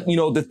 see what,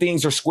 the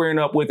things are squaring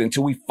up with,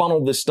 until we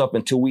funnel this stuff,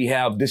 until we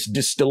have this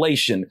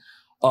distillation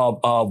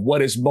of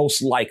what is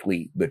most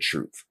likely the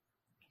truth.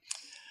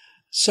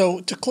 So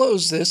to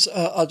close this,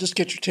 I'll just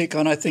get your take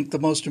on, I think, the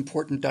most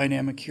important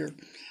dynamic here.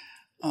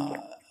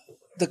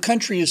 The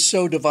country is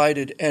so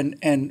divided,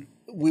 and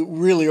we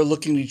really are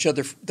looking at each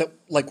other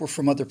like we're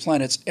from other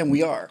planets, and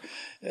we are.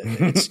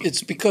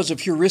 It's because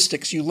of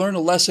heuristics. You learn a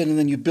lesson, and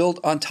then you build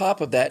on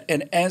top of that.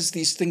 And as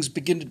these things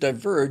begin to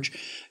diverge,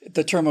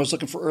 the term I was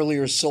looking for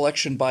earlier is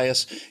selection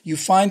bias. You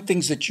find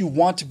things that you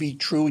want to be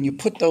true, and you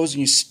put those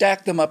and you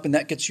stack them up, and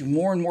that gets you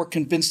more and more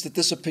convinced that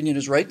this opinion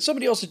is right.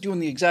 Somebody else is doing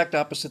the exact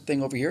opposite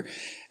thing over here.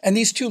 And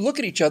these two look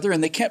at each other,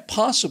 and they can't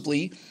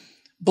possibly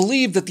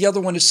believe that the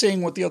other one is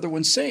saying what the other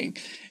one's saying.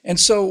 And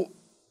so,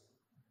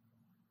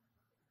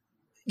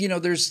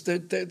 there's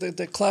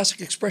the classic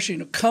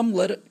expression,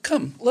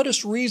 let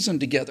us reason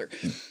together.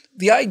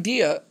 The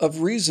idea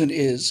of reason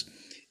is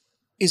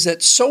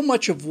that so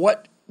much of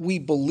what we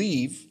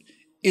believe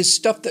is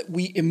stuff that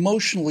we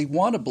emotionally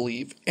want to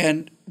believe.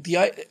 And the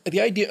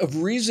idea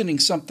of reasoning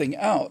something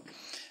out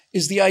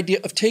is the idea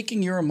of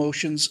taking your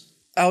emotions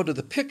out of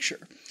the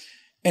picture.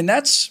 And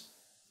that's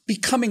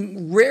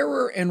becoming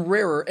rarer and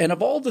rarer. And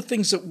of all the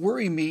things that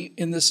worry me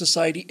in this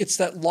society, it's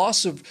that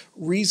loss of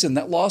reason,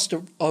 that loss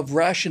of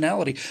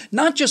rationality,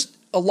 not just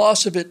a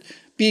loss of it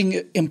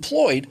being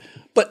employed,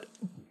 but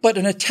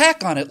an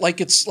attack on it,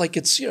 like it's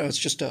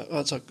just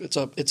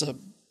a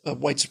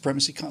white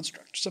supremacy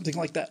construct, something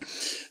like that.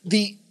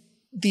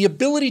 The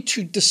ability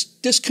to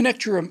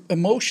disconnect your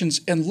emotions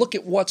and look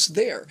at what's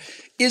there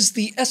is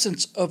the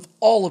essence of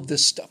all of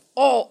this stuff.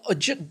 All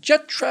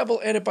jet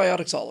travel,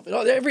 antibiotics, all of it.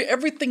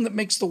 Everything that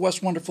makes the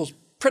West wonderful is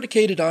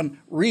predicated on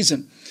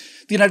reason.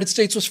 The United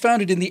States was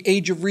founded in the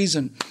age of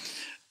reason.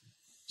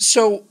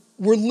 So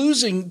we're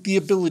losing the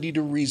ability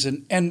to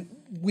reason, and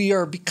we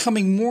are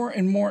becoming more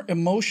and more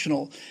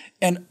emotional.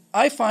 And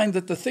I find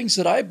that the things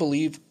that I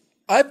believe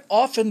I've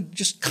often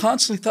just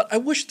constantly thought, I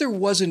wish there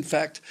was, in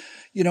fact,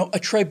 a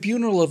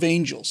tribunal of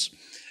angels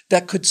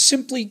that could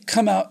simply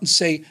come out and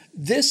say,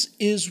 this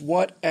is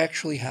what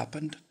actually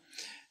happened.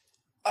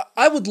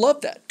 I would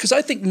love that, because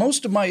I think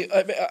most of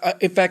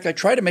in fact, I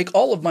try to make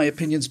all of my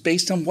opinions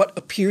based on what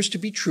appears to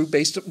be true,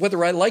 based on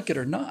whether I like it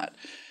or not.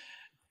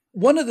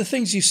 One of the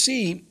things you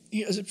see,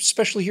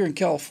 especially here in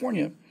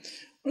California,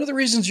 one of the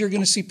reasons you're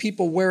going to see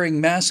people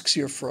wearing masks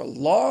here for a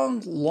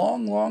long,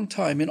 long, long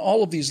time in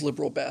all of these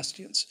liberal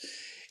bastions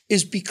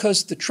is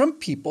because the Trump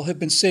people have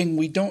been saying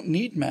we don't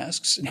need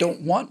masks and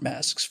don't want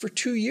masks for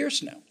 2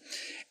 years now.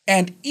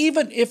 And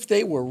even if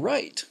they were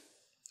right,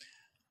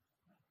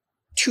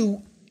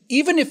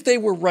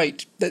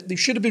 that they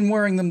should have been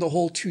wearing them the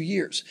whole 2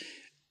 years,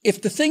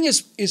 if the thing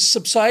is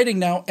subsiding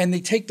now and they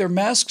take their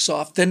masks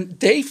off, then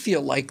they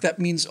feel like that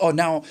means, oh,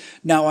 now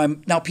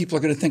people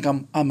are going to think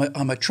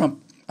I'm a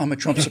Trump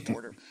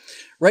supporter,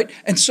 right?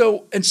 And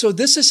so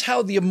this is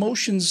how the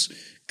emotions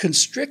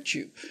constrict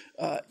you.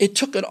 It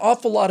took an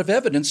awful lot of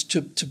evidence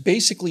to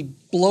basically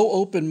blow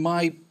open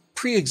my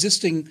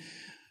pre-existing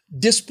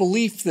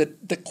disbelief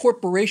that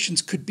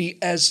corporations could be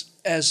as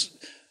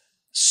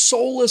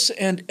soulless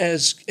and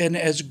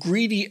as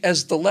greedy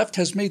as the left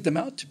has made them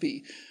out to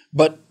be.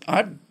 But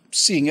I'm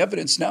seeing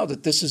evidence now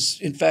that this is,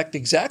 in fact,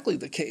 exactly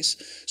the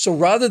case. So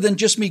rather than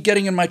just me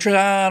getting in my train,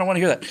 I don't want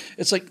to hear that.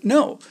 It's like,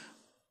 no,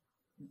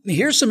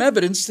 here's some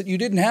evidence that you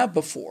didn't have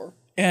before,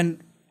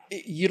 and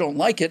you don't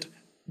like it,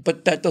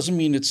 but that doesn't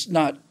mean it's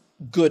not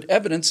good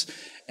evidence.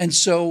 And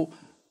so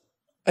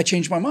I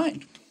changed my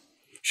mind.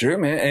 Sure,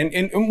 man.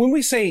 And when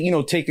we say,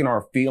 taking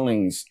our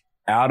feelings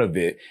out of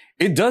it,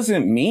 it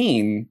doesn't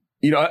mean,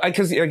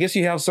 because I guess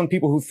you have some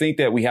people who think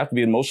that we have to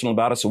be emotional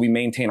about it, so we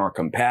maintain our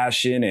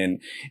compassion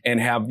and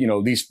have,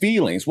 these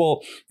feelings.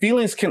 Well,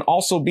 feelings can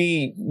also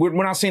be, we're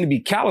not saying to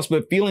be callous,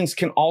 but feelings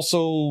can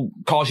also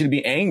cause you to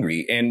be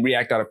angry and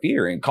react out of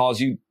fear and cause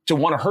you to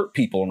want to hurt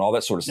people and all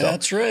that sort of stuff.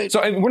 That's right. So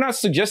we're not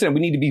suggesting that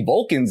we need to be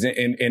Vulcans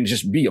and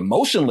just be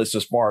emotionless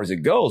as far as it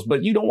goes,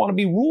 but you don't want to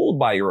be ruled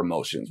by your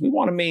emotions. We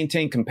want to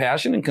maintain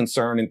compassion and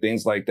concern and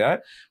things like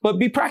that, but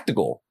be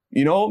practical.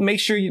 Make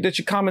sure that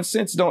your common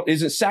sense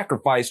isn't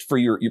sacrificed for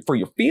your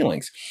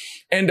feelings.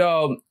 And,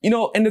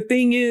 and the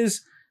thing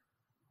is,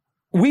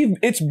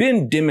 it's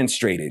been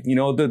demonstrated,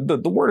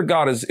 the word of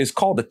God is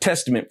called the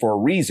Testament for a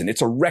reason.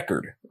 It's a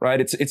record,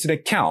 right? It's an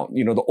account,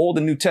 the Old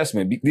and New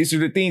Testament. These are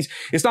the things.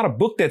 It's not a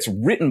book that's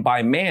written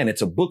by man.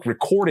 It's a book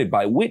recorded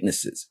by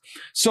witnesses.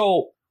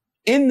 So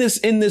in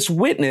this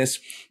witness,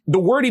 the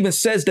word even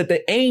says that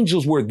the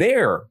angels were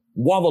there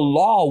while the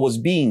law was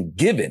being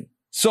given.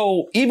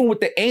 So even with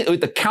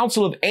the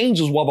council of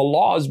angels, while the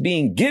law is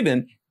being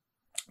given,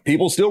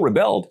 people still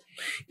rebelled.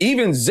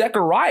 Even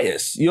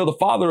Zacharias, the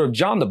father of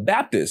John the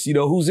Baptist,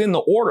 who's in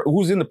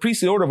the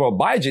priestly order of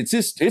Abijah,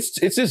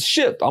 it's his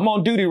shift. I'm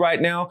on duty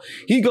right now.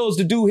 He goes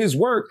to do his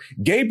work.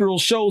 Gabriel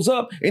shows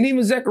up, and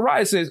even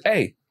Zacharias says,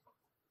 "Hey,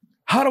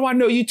 how do I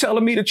know you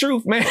telling me the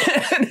truth, man?"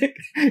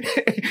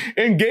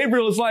 And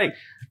Gabriel is like,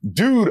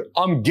 "Dude,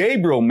 I'm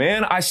Gabriel,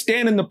 man. I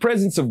stand in the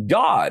presence of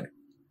God.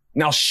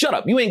 Now shut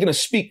up. You ain't going to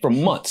speak for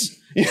months."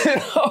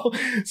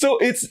 So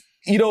it's,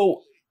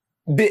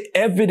 the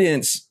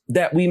evidence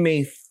that we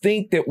may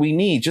think that we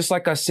need, just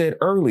like I said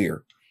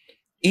earlier,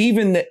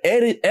 even the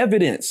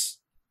evidence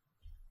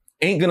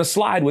ain't going to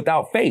slide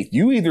without faith.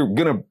 You either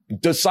going to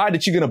decide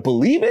that you're going to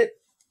believe it,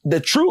 the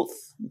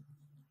truth,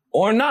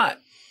 or not.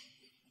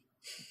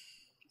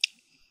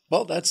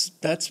 Well,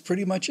 that's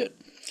pretty much it.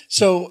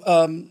 So,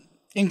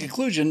 in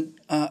conclusion,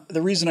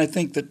 the reason I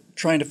think that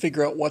trying to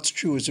figure out what's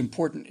true is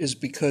important is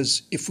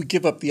because if we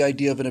give up the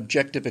idea of an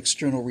objective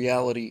external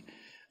reality,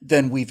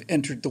 then we've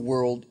entered the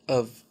world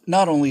of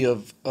not only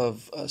of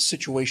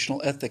situational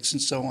ethics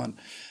and so on,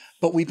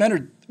 but we've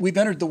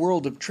entered the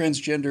world of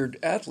transgendered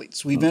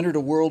athletes. We've entered a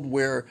world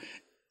where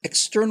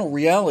external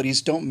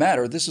realities don't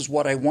matter. This is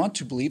what I want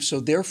to believe, so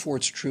therefore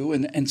it's true.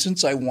 And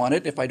since I want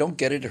it, if I don't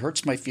get it, it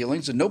hurts my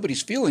feelings, and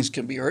nobody's feelings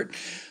can be hurt.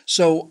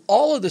 So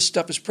all of this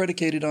stuff is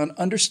predicated on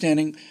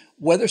understanding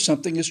whether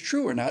something is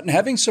true or not and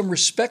having some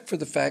respect for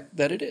the fact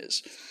that it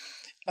is.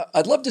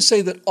 I'd love to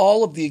say that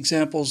all of the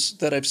examples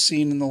that I've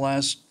seen in the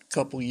last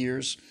couple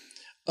years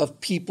of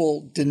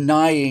people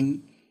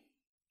denying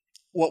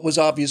what was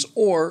obvious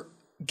or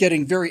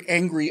getting very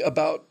angry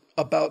about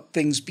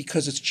things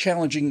because it's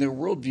challenging their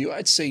worldview,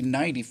 I'd say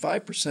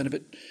 95% of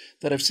it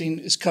that I've seen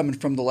is coming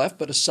from the left,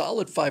 but a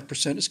solid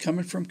 5% is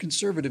coming from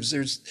conservatives.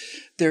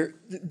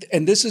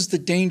 And this is the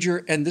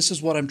danger, and this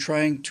is what I'm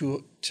trying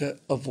to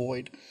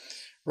avoid,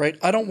 right?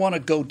 I don't want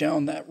to go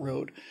down that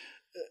road.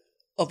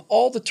 Of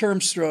all the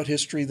terms throughout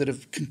history that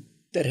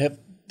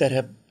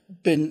have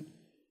been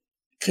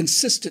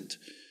consistent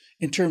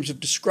in terms of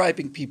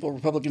describing people,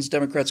 Republicans,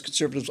 Democrats,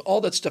 conservatives, all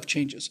that stuff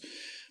changes.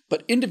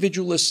 But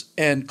individualists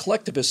and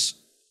collectivists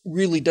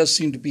really does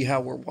seem to be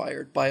how we're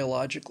wired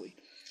biologically.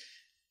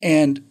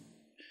 And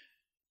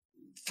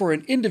for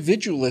an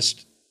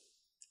individualist,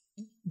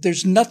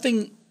 there's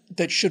nothing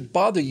that should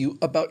bother you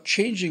about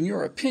changing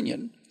your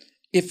opinion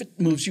if it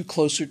moves you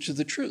closer to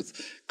the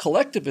truth.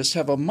 Collectivists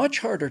have a much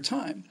harder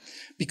time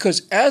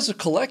because as a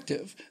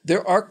collective,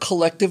 there are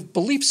collective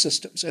belief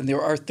systems and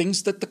there are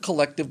things that the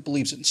collective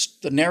believes in,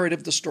 the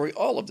narrative, the story,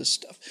 all of this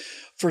stuff.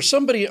 For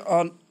somebody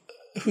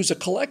who's a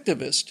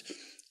collectivist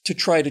to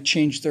try to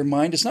change their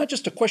mind, it's not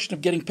just a question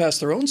of getting past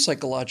their own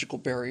psychological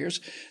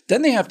barriers.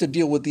 Then they have to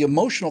deal with the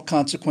emotional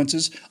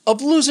consequences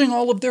of losing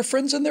all of their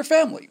friends and their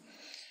family,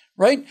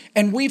 right?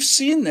 And we've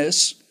seen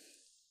this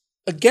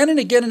again and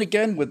again and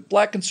again with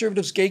Black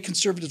conservatives, gay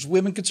conservatives,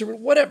 women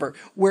conservatives, whatever,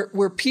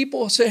 where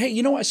people say,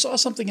 hey, I saw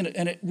something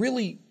and it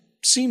really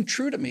seemed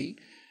true to me.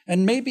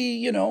 And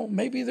maybe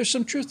there's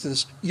some truth to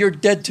this. You're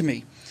dead to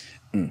me.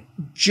 Mm.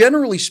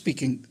 Generally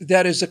speaking,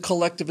 that is a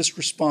collectivist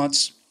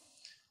response.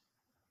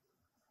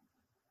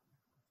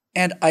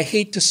 And I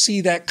hate to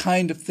see that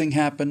kind of thing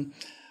happen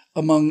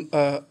among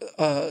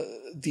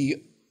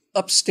the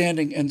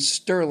upstanding and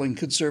sterling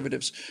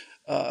conservatives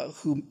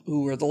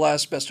who are the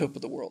last best hope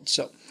of the world.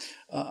 So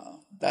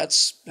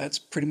that's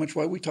pretty much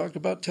why we talked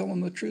about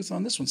telling the truth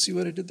on this one. See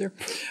what I did there?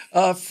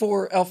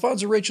 For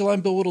Alfonso, Rachel,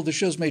 I'm Bill Whittle. The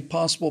show's made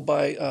possible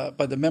by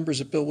the members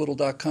at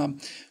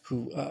BillWhittle.com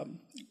who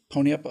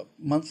pony up a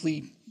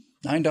monthly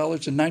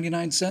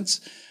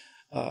 $9.99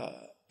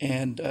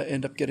 and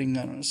end up getting,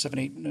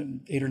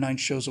 8 or 9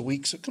 shows a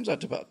week. So it comes out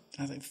to about,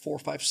 I think, 4 or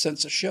 5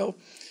 cents a show.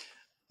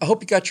 I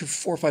hope you got your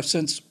 4 or 5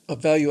 cents of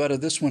value out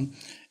of this one.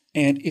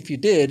 And if you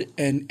did,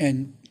 and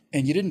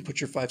you didn't put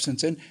your 5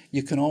 cents in,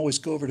 you can always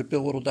go over to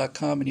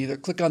BillWhittle.com and either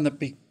click on the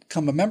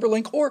Become a Member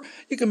link, or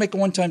you can make a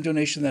one-time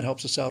donation. That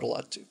helps us out a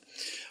lot too.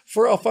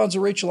 For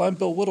Alfonso, Rachel, I'm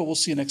Bill Whittle. We'll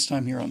see you next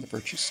time here on The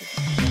Virtue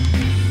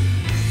Signal.